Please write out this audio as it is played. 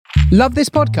Love this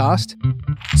podcast?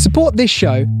 Support this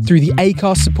show through the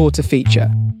Acast supporter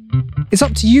feature. It's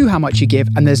up to you how much you give,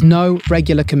 and there's no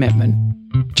regular commitment.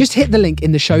 Just hit the link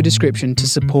in the show description to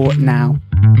support now.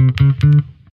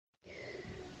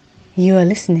 You are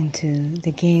listening to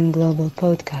the Gain Global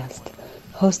podcast,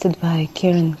 hosted by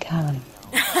Kieran Callan.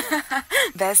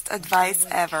 Best advice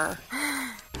ever.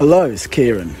 Hello, it's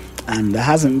Kieran, and there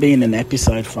hasn't been an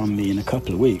episode from me in a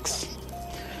couple of weeks,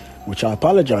 which I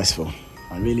apologise for.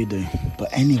 I really do. But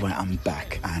anyway, I'm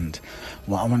back, and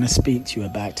what I want to speak to you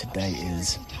about today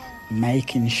is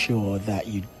making sure that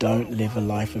you don't live a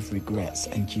life of regrets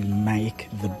and you make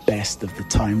the best of the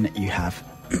time that you have.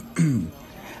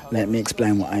 Let me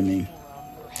explain what I mean.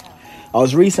 I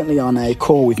was recently on a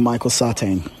call with Michael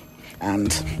Sartain,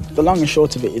 and the long and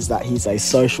short of it is that he's a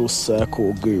social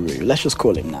circle guru. Let's just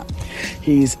call him that.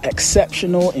 He's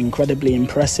exceptional, incredibly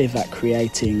impressive at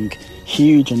creating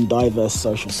huge and diverse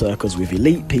social circles with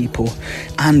elite people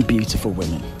and beautiful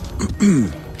women.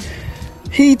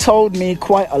 He told me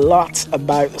quite a lot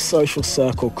about social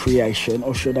circle creation,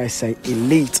 or should I say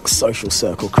elite social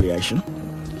circle creation.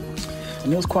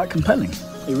 And it was quite compelling.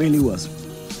 It really was.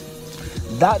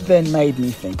 That then made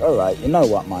me think, all right, you know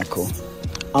what, Michael?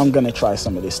 I'm going to try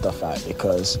some of this stuff out,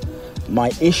 because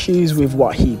my issues with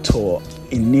what he taught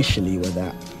initially were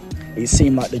that it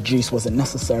seemed like the juice wasn't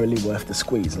necessarily worth the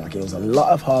squeeze. Like, it was a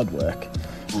lot of hard work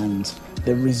and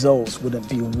the results wouldn't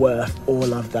be worth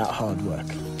all of that hard work.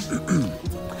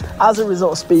 As a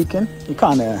result of speaking,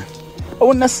 I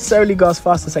wouldn't necessarily go as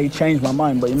far as to say changed my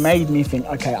mind, but it made me think,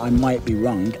 okay, I might be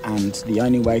wrong, and the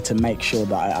only way to make sure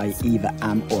that I either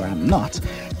am or am not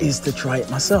is to try it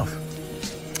myself.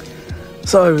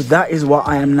 So that is what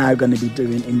I am now going to be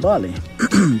doing in Bali,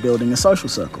 building a social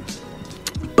circle.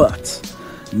 But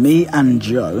me and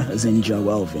Joe, as in Joe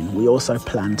Elvin, we also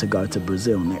plan to go to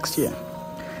Brazil next year.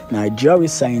 Now, Joe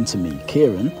is saying to me,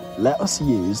 Kieran, let us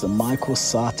use the Michael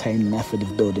Sartain method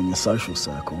of building a social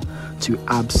circle to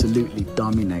absolutely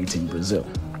dominate in Brazil.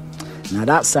 Now,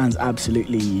 that sounds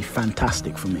absolutely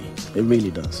fantastic for me. It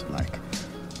really does. Like,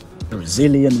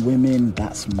 Brazilian women,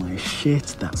 that's my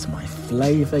shit, that's my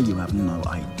flavor, you have no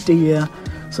idea.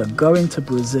 So going to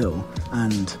Brazil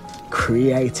and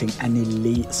creating an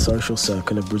elite social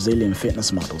circle of Brazilian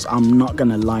fitness models, I'm not going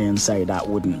to lie and say that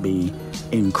wouldn't be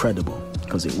incredible,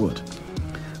 because it would.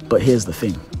 But here's the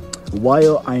thing.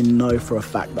 While I know for a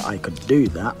fact that I could do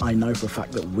that, I know for a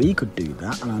fact that we could do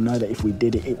that, and I know that if we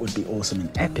did it, it would be awesome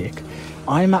and epic,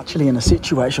 I'm actually in a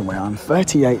situation where I'm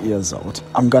 38 years old.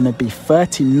 I'm going to be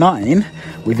 39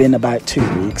 within about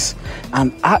 2 weeks.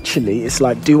 And actually, it's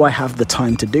like, do I have the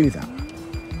time to do that?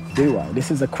 Do I?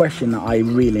 This is a question that I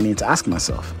really need to ask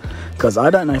myself. Because I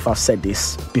don't know if I've said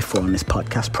this before on this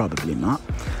podcast, probably not.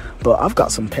 But I've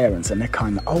got some parents and they're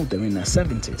kind of old, they're in their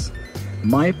 70s.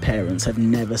 My parents have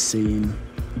never seen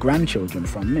grandchildren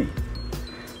from me.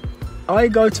 I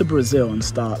go to Brazil and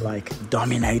start like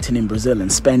dominating in Brazil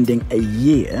and spending a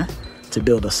year to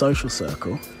build a social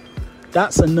circle.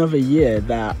 That's another year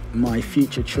that my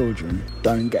future children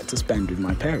don't get to spend with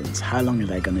my parents. How long are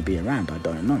they going to be around? I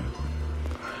don't know.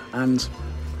 And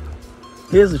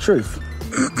here's the truth.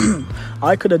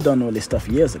 I could have done all this stuff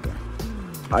years ago.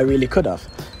 I really could have.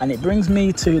 And it brings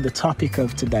me to the topic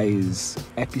of today's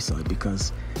episode,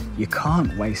 because you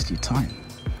can't waste your time.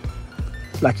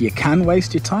 Like, you can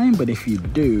waste your time, but if you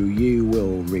do, you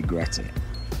will regret it.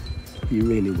 You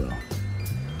really will.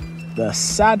 The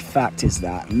sad fact is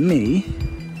that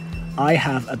I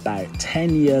have about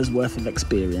 10 years worth of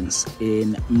experience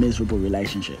in miserable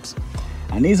relationships.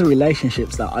 And these are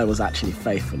relationships that I was actually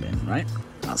faithful in, right?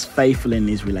 I was faithful in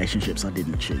these relationships. I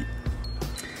didn't cheat.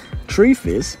 Truth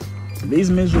is,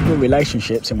 these miserable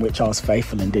relationships in which I was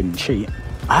faithful and didn't cheat,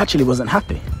 I actually wasn't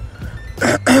happy.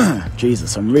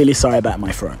 Jesus, I'm really sorry about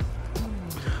my throat.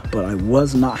 But I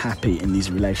was not happy in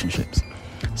these relationships.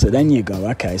 So then you go,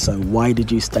 okay, so why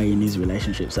did you stay in these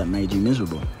relationships that made you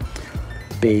miserable?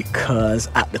 Because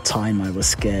at the time I was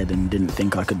scared and didn't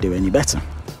think I could do any better.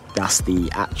 That's the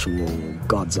actual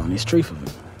God's honest truth of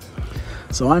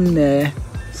it. So I'm there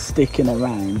sticking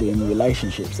around in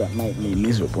relationships that make me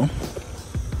miserable.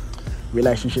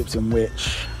 Relationships in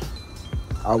which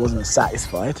I wasn't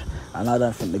satisfied, and I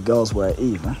don't think the girls were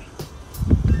either.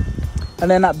 And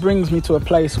then that brings me to a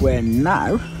place where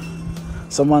now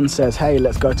someone says, hey,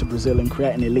 let's go to Brazil and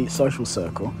create an elite social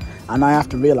circle. And I have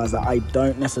to realize that I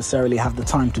don't necessarily have the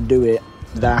time to do it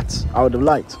that I would have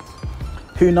liked.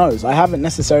 Who knows? I haven't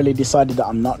necessarily decided that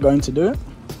I'm not going to do it.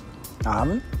 I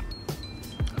haven't.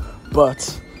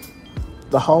 But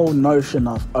the whole notion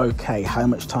of, okay, how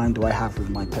much time do I have with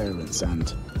my parents,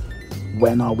 and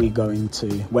when am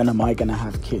I going to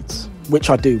have kids? which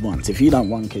I do want. If you don't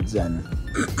want kids, then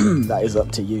that is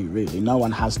up to you, really. No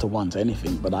one has to want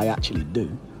anything, but I actually do.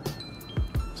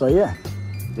 So yeah,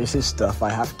 this is stuff I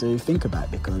have to think about,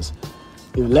 because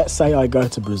let's say I go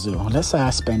to Brazil, let's say I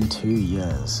spend 2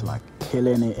 years like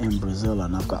killing it in Brazil,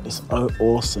 and I've got this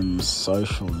awesome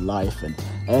social life, and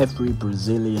every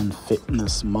Brazilian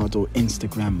fitness model,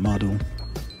 Instagram model,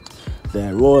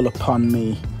 they're all upon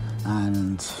me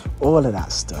and all of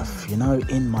that stuff, you know,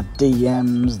 in my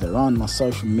DMs, they're on my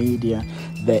social media,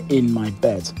 they're in my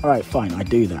bed. All right, fine, I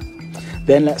do that.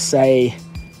 Then let's say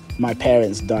my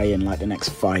parents die in like the next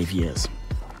 5 years.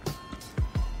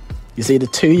 You see, the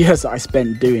 2 years that I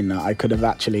spent doing that, I could have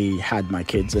actually had my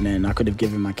kids, and then I could have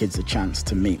given my kids a chance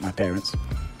to meet my parents,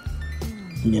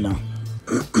 you know.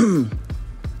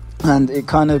 And it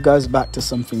kind of goes back to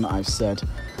something that I've said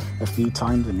a few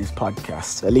times in this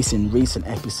podcast, at least in recent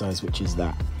episodes, which is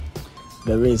that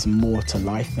there is more to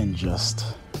life than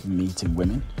just meeting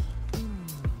women.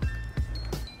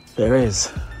 There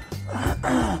is.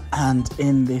 And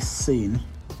in this scene,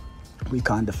 we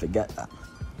kind of forget that.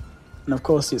 And of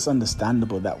course, it's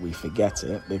understandable that we forget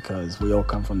it, because we all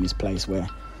come from this place where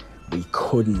we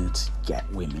couldn't get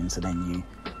women, so then you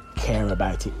care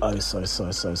about it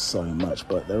so much.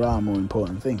 But there are more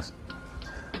important things.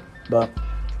 But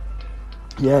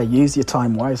yeah, use your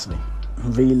time wisely.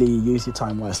 Really use your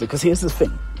time wisely. Because here's the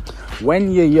thing.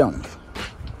 When you're young,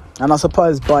 and I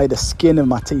suppose by the skin of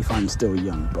my teeth I'm still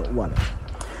young, but whatever.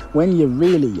 When you're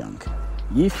really young,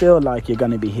 you feel like you're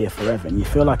going to be here forever, and you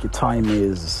feel like your time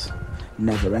is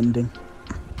never ending.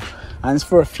 And it's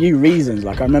for a few reasons.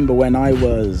 Like, I remember when I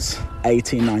was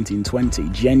 18, 19, 20,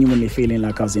 genuinely feeling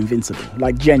like I was invincible.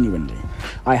 Like, genuinely.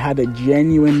 I had a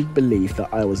genuine belief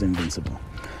that I was invincible.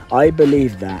 I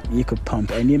believed that you could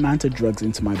pump any amount of drugs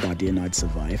into my body and I'd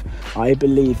survive. I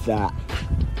believed that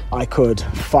I could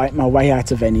fight my way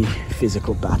out of any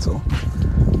physical battle.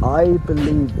 I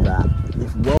believed that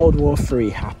if World War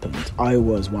III happened, I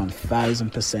was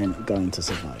 1000% going to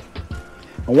survive.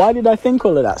 And why did I think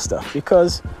all of that stuff?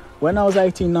 Because when I was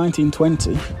 18, 19,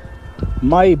 20,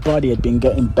 my body had been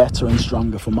getting better and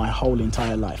stronger for my whole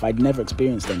entire life. I'd never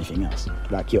experienced anything else.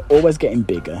 Like, you're always getting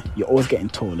bigger, you're always getting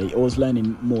taller, you're always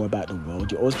learning more about the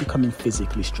world, you're always becoming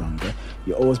physically stronger,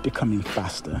 you're always becoming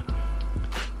faster.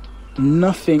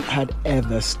 Nothing had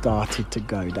ever started to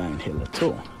go downhill at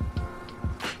all.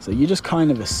 So you just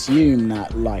kind of assume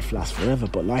that life lasts forever,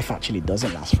 but life actually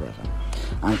doesn't last forever.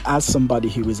 And as somebody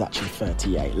who is actually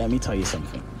 38, let me tell you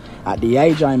something. At the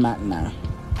age I'm at now,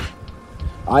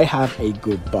 I have a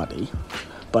good body,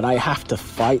 but I have to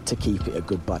fight to keep it a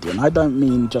good body. And I don't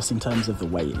mean just in terms of the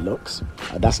way it looks.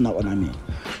 That's not what I mean.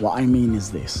 What I mean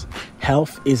is this.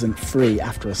 Health isn't free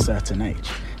after a certain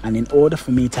age. And in order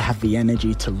for me to have the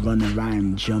energy to run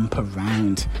around, jump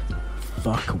around,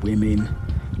 fuck women,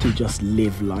 to just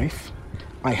live life,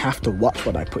 I have to watch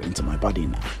what I put into my body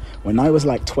now. When I was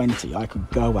like 20, I could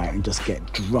go out and just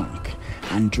get drunk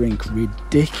and drink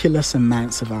ridiculous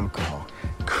amounts of alcohol,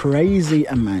 crazy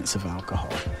amounts of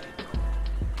alcohol,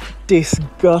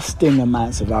 disgusting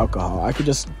amounts of alcohol. I could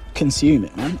just consume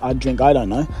it, man. I'd drink, I don't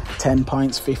know, 10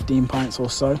 pints, 15 pints or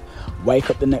so. Wake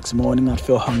up the next morning, I'd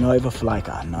feel hungover for like,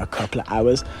 I don't know, a couple of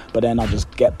hours, but then I'd just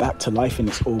get back to life and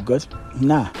it's all good.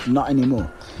 Nah, not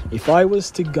anymore. If I was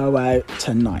to go out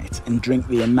tonight and drink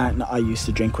the amount that I used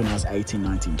to drink when I was 18,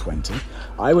 19, 20,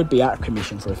 I would be out of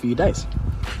commission for a few days.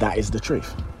 That is the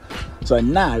truth. So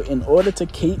now, in order to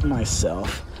keep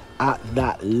myself at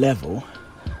that level,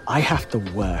 I have to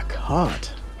work hard.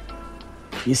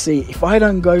 You see, if I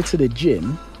don't go to the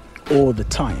gym all the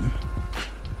time,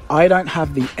 I don't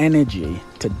have the energy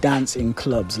to dance in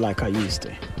clubs like I used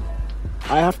to.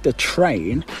 I have to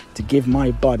train to give my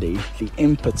body the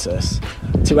impetus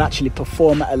to actually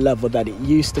perform at a level that it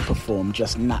used to perform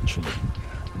just naturally.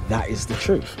 That is the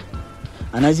truth.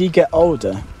 And as you get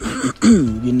older,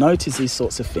 you notice these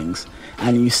sorts of things,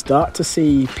 and you start to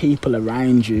see people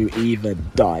around you either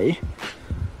die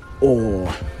or,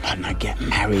 I don't know, get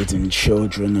married and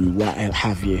children and what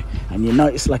have you. And you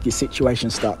notice like your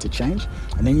situation start to change.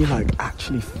 And then you're like,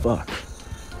 actually, fuck.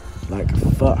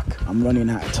 I'm running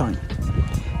out of time.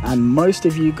 And most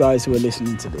of you guys who are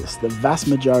listening to this, the vast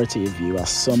majority of you are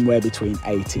somewhere between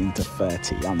 18 to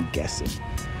 30, I'm guessing.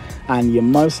 And you're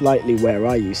most likely where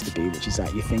I used to be, which is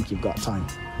that you think you've got time.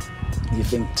 You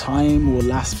think time will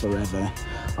last forever.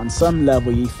 on some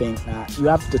level you think that you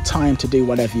have the time to do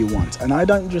whatever you want. And I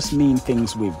don't just mean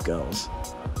things with girls.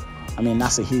 I mean,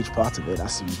 that's a huge part of it.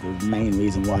 That's the main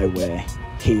reason why we're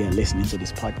here listening to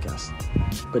this podcast.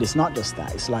 But it's not just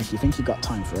that. It's like you think you've got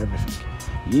time for everything.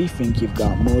 You think you've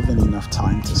got more than enough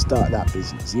time to start that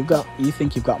business. You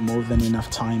think you've got more than enough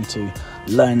time to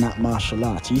learn that martial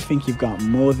art. You think you've got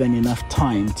more than enough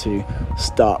time to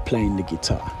start playing the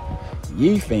guitar.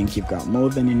 You think you've got more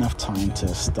than enough time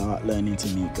to start learning to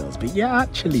meet girls. But you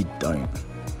actually don't.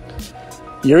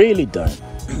 You really don't.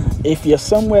 If you're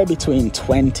somewhere between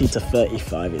 20 to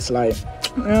 35, it's like,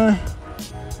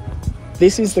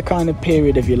 this is the kind of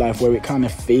period of your life where it kind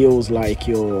of feels like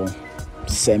you're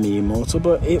semi-immortal,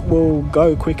 but it will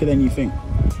go quicker than you think.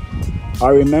 I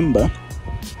remember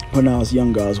when I was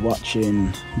younger, I was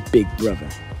watching Big Brother.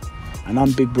 And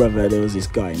on Big Brother, there was this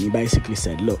guy, and he basically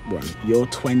said, look, bro, your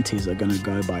 20s are going to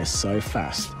go by so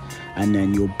fast, and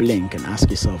then you'll blink and ask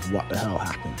yourself, what the hell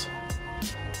happened?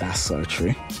 That's so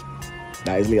true.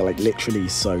 That is like literally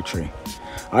so true.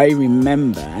 I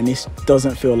remember, and this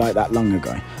doesn't feel like that long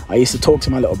ago, I used to talk to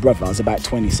my little brother. I was about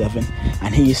 27,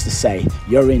 and he used to say,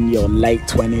 you're in your late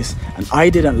 20s. And I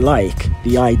didn't like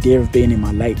the idea of being in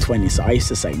my late 20s. So I used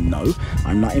to say, no,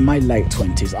 I'm not in my late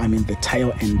 20s. I'm in the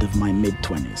tail end of my mid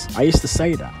 20s. I used to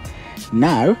say that.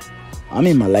 Now, I'm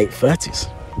in my late 30s.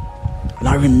 And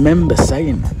I remember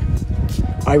saying that.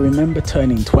 I remember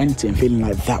turning 20 and feeling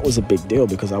like that was a big deal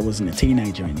because I wasn't a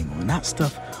teenager anymore. And that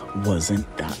stuff wasn't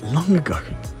that long ago.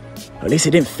 At least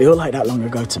it didn't feel like that long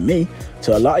ago to me.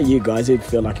 To a lot of you guys, it'd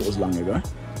feel like it was long ago.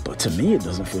 But to me, it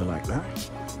doesn't feel like that.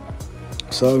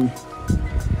 So,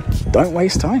 don't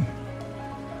waste time.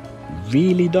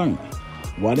 Really don't.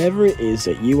 Whatever it is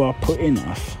that you are putting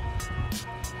off,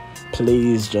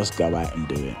 please just go out and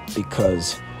do it.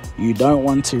 Because you don't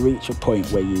want to reach a point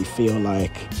where you feel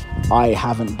like, I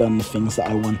haven't done the things that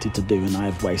I wanted to do and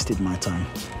I've wasted my time.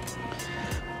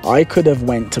 I could have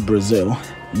went to Brazil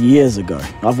years ago.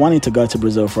 I've wanted to go to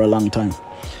Brazil for a long time.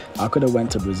 I could have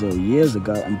went to Brazil years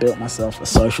ago and built myself a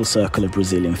social circle of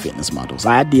Brazilian fitness models.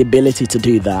 I had the ability to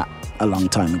do that a long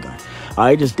time ago.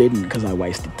 I just didn't because I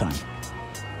wasted time.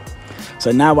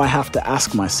 So now I have to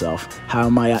ask myself, how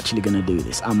am I actually going to do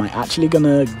this? Am I actually going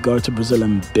to go to Brazil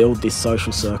and build this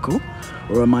social circle?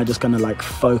 Or am I just going to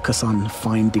focus on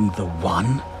finding the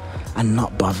one and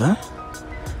not bother?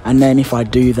 And then if I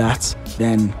do that,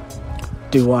 then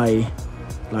do I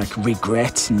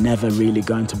regret never really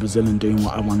going to Brazil and doing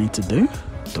what I wanted to do?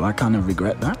 Do I kind of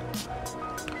regret that?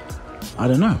 I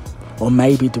don't know. Or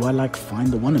maybe do I find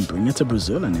the one and bring it to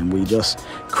Brazil and then we just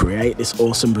create this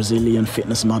awesome Brazilian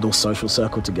fitness model social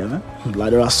circle together?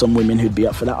 There are some women who'd be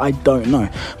up for that. I don't know.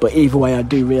 But either way, I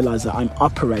do realize that I'm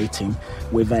operating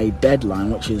with a deadline,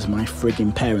 which is my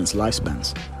frigging parents'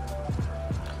 lifespans.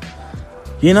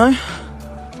 You know?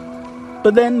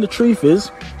 But then the truth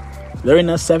is, they're in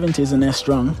their 70s and they're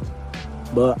strong,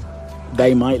 but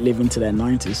they might live into their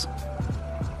 90s.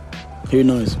 Who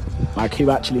knows?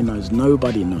 Who actually knows?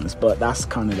 Nobody knows. But that's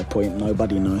kind of the point.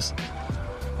 Nobody knows.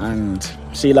 And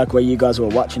see, where you guys were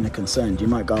watching are concerned, you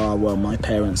might go, oh, well, my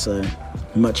parents are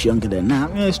much younger than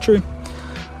that. Yeah, it's true.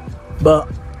 But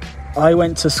I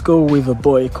went to school with a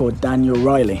boy called Daniel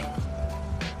Riley.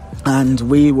 And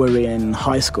we were in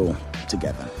high school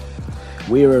together.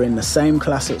 We were in the same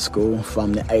class at school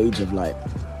from the age of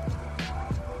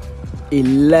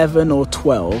 11 or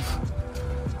 12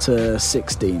 to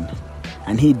 16.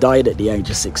 And he died at the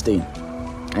age of 16.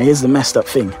 And here's the messed up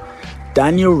thing.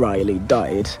 Daniel Riley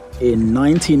died in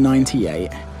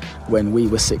 1998 when we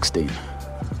were 16.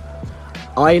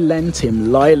 I lent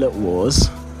him Lilac Wars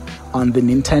on the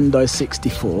Nintendo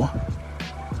 64,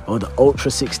 or the Ultra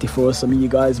 64, some of you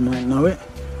guys might know it.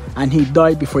 And he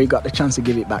died before he got the chance to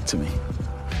give it back to me.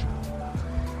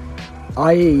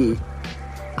 I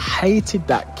hated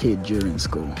that kid during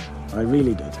school. I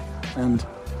really did. And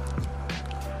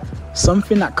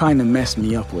something that kind of messed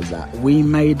me up was that we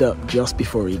made up just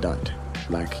before he died.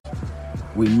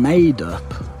 We made up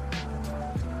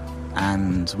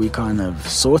and we kind of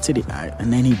sorted it out,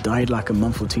 and then he died a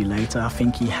month or two later. I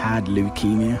think he had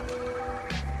leukemia.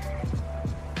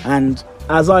 And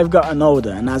as I've gotten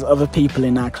older, and as other people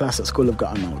in our class at school have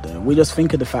gotten older, we just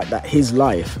think of the fact that his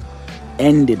life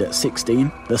ended at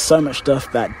 16. There's so much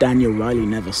stuff that Daniel Riley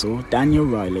never saw. Daniel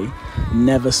Riley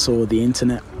never saw the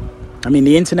internet. I mean,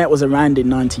 the internet was around in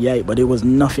 98, but it was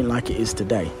nothing like it is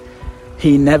today.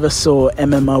 He never saw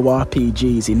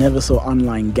MMORPGs. He never saw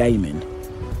online gaming.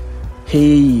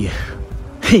 He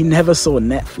never saw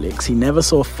Netflix. He never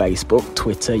saw Facebook,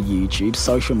 Twitter, YouTube,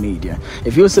 social media.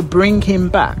 If you was to bring him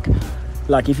back,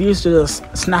 Like, if you used to just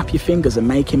snap your fingers and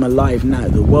make him alive now,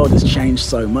 the world has changed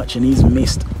so much and he's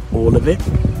missed all of it.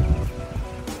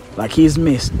 Like, he's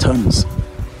missed tons.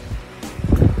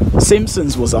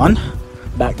 Simpsons was on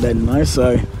back then, though,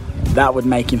 so that would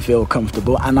make him feel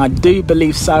comfortable. And I do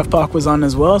believe South Park was on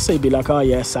as well, so he'd be like, oh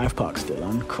yeah, South Park's still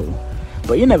on, cool.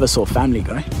 But you never saw Family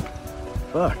Guy.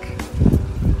 Fuck.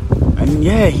 And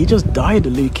yeah, he just died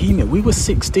of leukemia. We were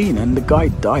 16 and the guy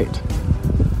died.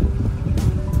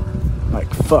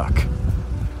 Like, fuck.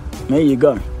 There you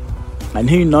go. And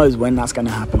who knows when that's going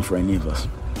to happen for any of us.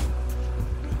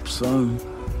 So,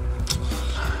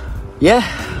 yeah,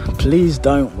 please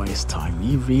don't waste time.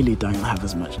 You really don't have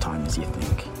as much time as you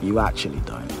think. You actually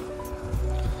don't.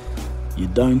 You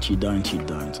don't.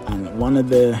 And one of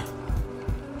the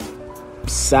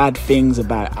sad things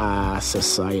about our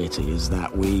society is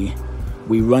that we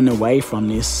run away from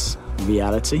this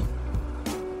reality.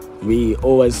 We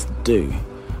always do.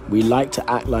 We like to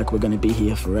act like we're going to be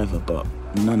here forever, but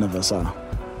none of us are.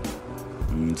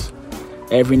 And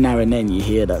every now and then you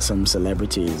hear that some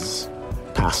celebrity is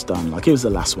passed on. Like, it was the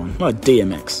last one. Like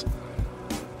DMX.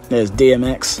 There's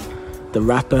DMX, the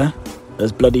rapper.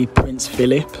 There's bloody Prince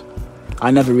Philip.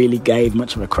 I never really gave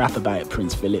much of a crap about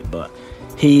Prince Philip, but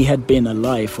he had been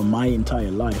alive for my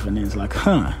entire life, and it's like,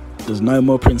 there's no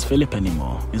more Prince Philip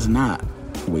anymore. Isn't that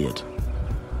weird?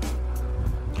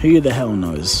 Who the hell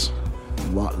knows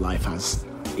what life has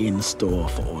in store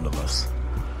for all of us?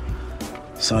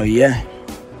 So yeah,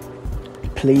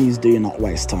 please do not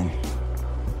waste time.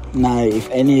 Now, if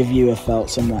any of you have felt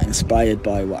somewhat inspired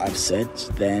by what I've said,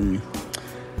 then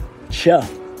sure,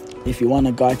 if you want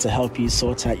a guy to help you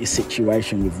sort out your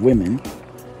situation with women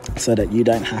so that you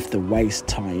don't have to waste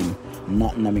time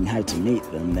not knowing how to meet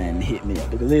them, then hit me up.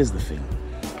 Because here's the thing.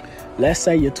 Let's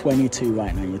say you're 22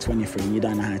 right now, you're 23 and you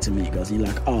don't know how to meet girls, and you're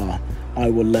like, I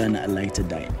will learn at a later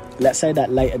date. Let's say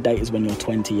that later date is when you're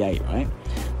 28, right?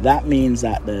 That means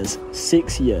that there's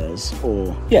 6 years,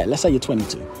 let's say you're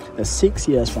 22. There's 6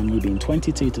 years from you being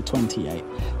 22 to 28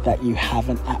 that you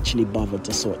haven't actually bothered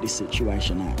to sort this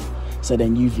situation out. So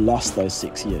then you've lost those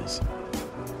 6 years.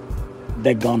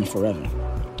 They're gone forever.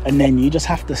 And then you just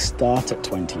have to start at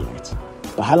 28.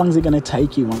 But how long is it going to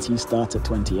take you once you start at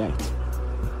 28?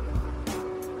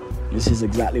 This is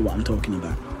exactly what I'm talking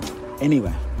about.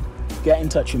 Anyway, get in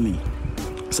touch with me.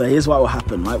 So here's what will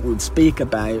happen, right? We'll speak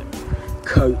about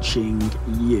coaching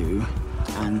you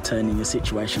and turning your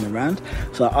situation around.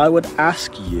 So I would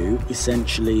ask you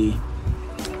essentially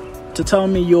to tell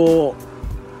me your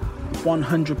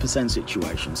 100%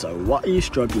 situation. So what are you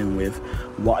struggling with?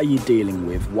 What are you dealing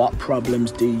with? What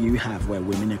problems do you have where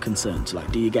women are concerned?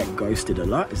 Like, do you get ghosted a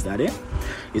lot? Is that it?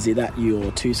 Is it that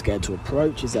you're too scared to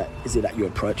approach? Is it that you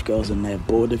approach girls and they're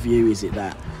bored of you? Is it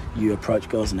that you approach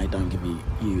girls and they don't give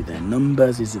you their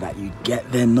numbers? Is it that you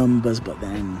get their numbers but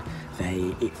then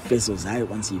it fizzles out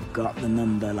once you've got the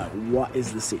number? Like, what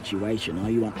is the situation?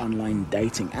 Are you on online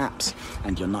dating apps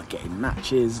and you're not getting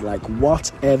matches? Like,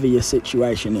 whatever your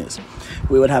situation is,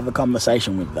 we would have a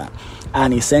conversation with that.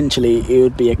 And essentially it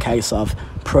would be a case of,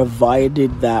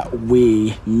 provided that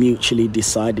we mutually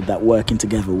decided that working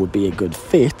together would be a good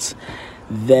fit,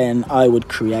 then I would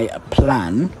create a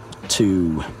plan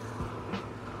to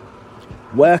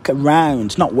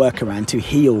to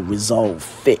heal, resolve,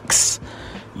 fix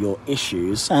your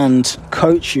issues and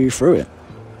coach you through it.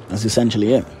 That's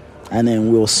essentially it. And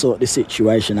then we'll sort the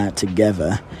situation out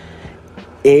together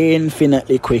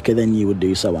infinitely quicker than you would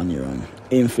do so on your own.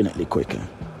 Infinitely quicker.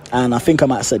 And I think I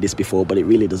might have said this before, but it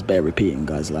really does bear repeating,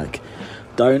 guys. Like,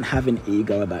 don't have an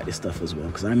ego about this stuff as well.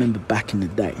 Because I remember back in the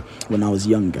day when I was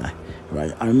younger,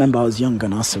 right? I remember I was younger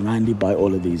and I was surrounded by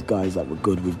all of these guys that were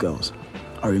good with girls.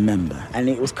 I remember. And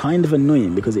it was kind of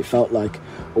annoying because it felt like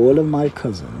all of my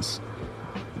cousins,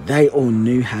 they all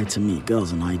knew how to meet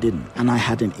girls and I didn't. And I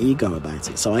had an ego about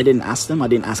it. So I didn't ask them. I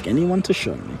didn't ask anyone to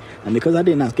show me. And because I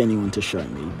didn't ask anyone to show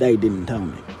me, they didn't tell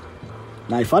me.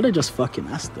 Now, if I'd have just fucking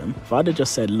asked them, if I'd have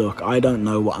just said, look, I don't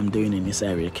know what I'm doing in this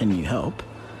area, can you help?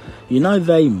 You know,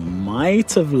 they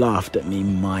might have laughed at me,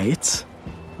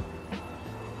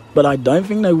 but I don't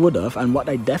think they would have. And what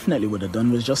they definitely would have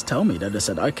done was just tell me. They'd have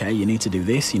said, okay, you need to do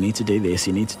this, you need to do this,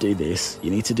 you need to do this, you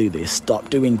need to do this, stop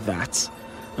doing that,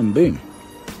 and boom.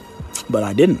 But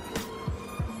I didn't.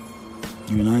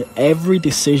 You know, every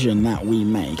decision that we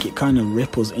make, it kind of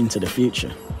ripples into the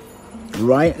future.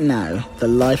 Right now, the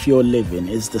life you're living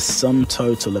is the sum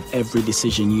total of every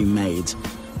decision you made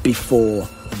before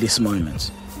this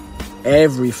moment.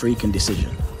 Every freaking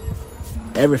decision.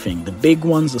 Everything. The big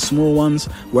ones, the small ones,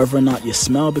 whether or not you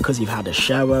smell because you've had a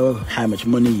shower, how much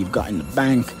money you've got in the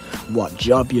bank, what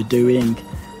job you're doing,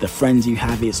 the friends you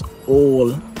have, it's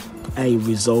all a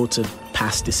result of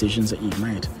past decisions that you've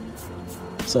made.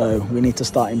 So we need to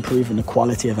start improving the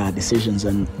quality of our decisions,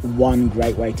 and one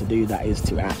great way to do that is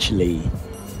to actually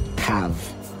have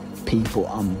people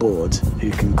on board who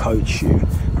can coach you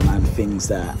around things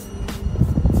that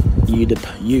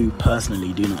you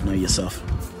personally do not know yourself.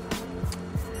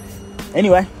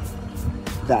 Anyway,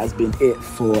 that has been it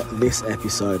for this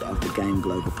episode of the Game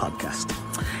Global podcast.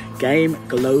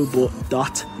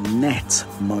 GameGlobal.net,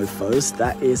 mofos.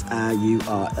 That is our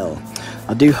URL.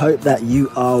 I do hope that you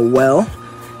are well,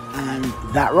 and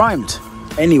that rhymed.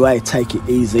 Anyway, take it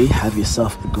easy. Have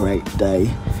yourself a great day.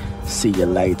 See you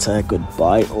later.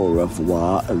 Goodbye, au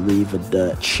revoir,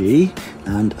 arrivederci,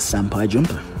 and Sampai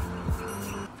Jumpa.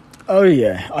 Oh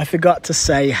yeah, I forgot to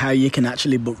say how you can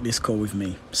actually book this call with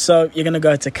me. So you're going to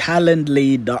go to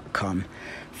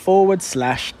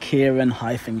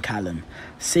calendly.com/Kieran-Callan,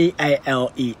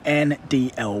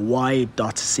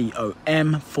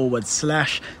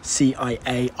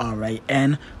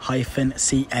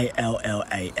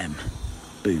 CALENDLY.com/CIARAN-CALLAM.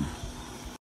 Boom.